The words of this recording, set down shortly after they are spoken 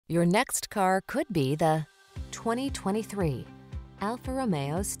Your next car could be the 2023 Alfa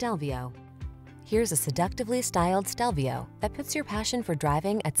Romeo Stelvio. Here's a seductively styled Stelvio that puts your passion for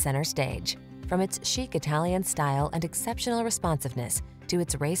driving at center stage. From its chic Italian style and exceptional responsiveness to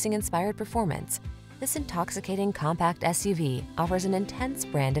its racing-inspired performance, this intoxicating compact SUV offers an intense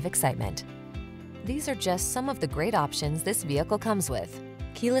brand of excitement. These are just some of the great options this vehicle comes with: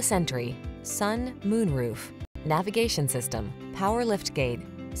 keyless entry, sun, moonroof, navigation system, power liftgate,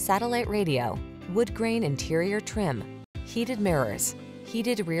 satellite radio, wood grain interior trim, heated mirrors,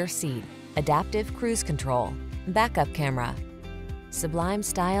 heated rear seat, adaptive cruise control, backup camera. Sublime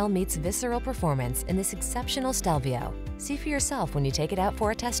style meets visceral performance in this exceptional Stelvio. See for yourself when you take it out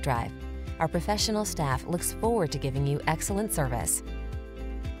for a test drive. Our professional staff looks forward to giving you excellent service.